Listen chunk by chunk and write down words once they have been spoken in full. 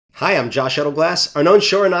Hi, I'm Josh Edelglass. Arnon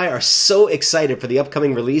Shore and I are so excited for the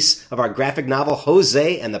upcoming release of our graphic novel,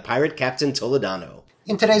 José and the Pirate Captain Toledano.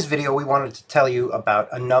 In today's video, we wanted to tell you about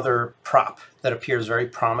another prop that appears very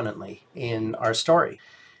prominently in our story.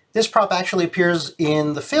 This prop actually appears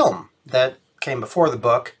in the film that came before the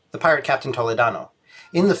book, The Pirate Captain Toledano.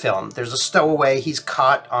 In the film, there's a stowaway. He's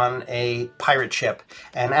caught on a pirate ship,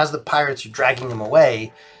 and as the pirates are dragging him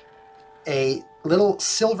away, a little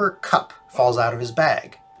silver cup falls out of his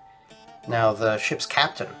bag. Now, the ship's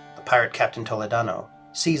captain, the Pirate Captain Toledano,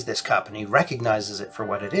 sees this cup and he recognizes it for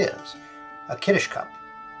what it is, a Kiddush cup,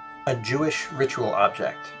 a Jewish ritual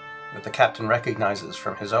object that the captain recognizes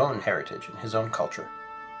from his own heritage and his own culture.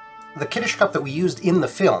 The Kiddush cup that we used in the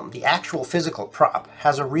film, the actual physical prop,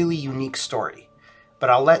 has a really unique story.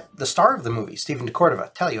 But I'll let the star of the movie, Stephen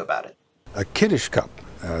DeCordova, tell you about it. A Kiddush cup,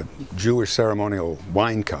 a Jewish ceremonial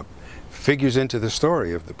wine cup, figures into the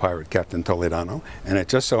story of the Pirate Captain Toledano, and it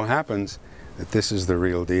just so happens that this is the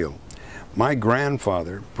real deal. My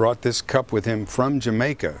grandfather brought this cup with him from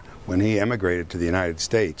Jamaica when he emigrated to the United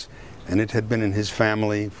States, and it had been in his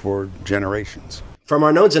family for generations. From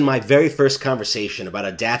Arnon's and my very first conversation about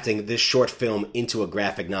adapting this short film into a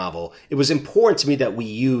graphic novel, it was important to me that we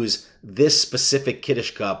use this specific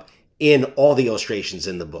Kiddush cup in all the illustrations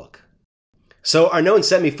in the book. So Arnon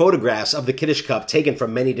sent me photographs of the Kiddush cup taken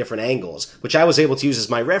from many different angles, which I was able to use as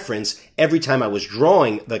my reference every time I was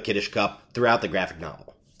drawing the Kiddush cup throughout the graphic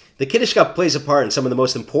novel. The Kiddush cup plays a part in some of the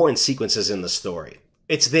most important sequences in the story.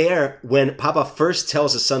 It's there when Papa first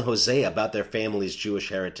tells his son Jose about their family's Jewish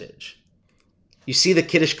heritage. You see the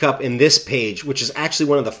Kiddush cup in this page, which is actually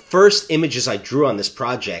one of the first images I drew on this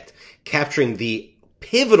project, capturing the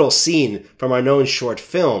pivotal scene from Arnon's short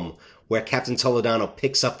film, where Captain Toledano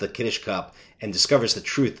picks up the Kiddush cup and discovers the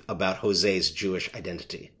truth about Jose's Jewish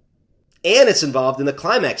identity. And it's involved in the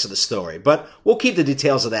climax of the story, but we'll keep the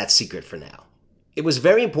details of that secret for now. It was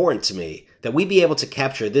very important to me that we be able to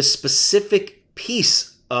capture this specific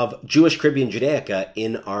piece of Jewish Caribbean Judaica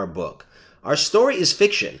in our book. Our story is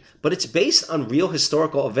fiction, but it's based on real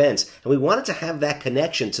historical events, and we wanted to have that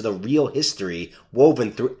connection to the real history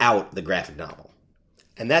woven throughout the graphic novel.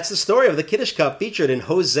 And that's the story of the Kiddush cup featured in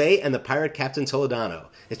José and the Pirate Captain Toledano.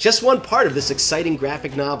 It's just one part of this exciting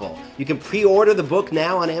graphic novel. You can pre-order the book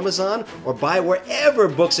now on Amazon or buy wherever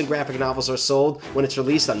books and graphic novels are sold when it's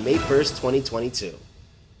released on May 1st, 2022.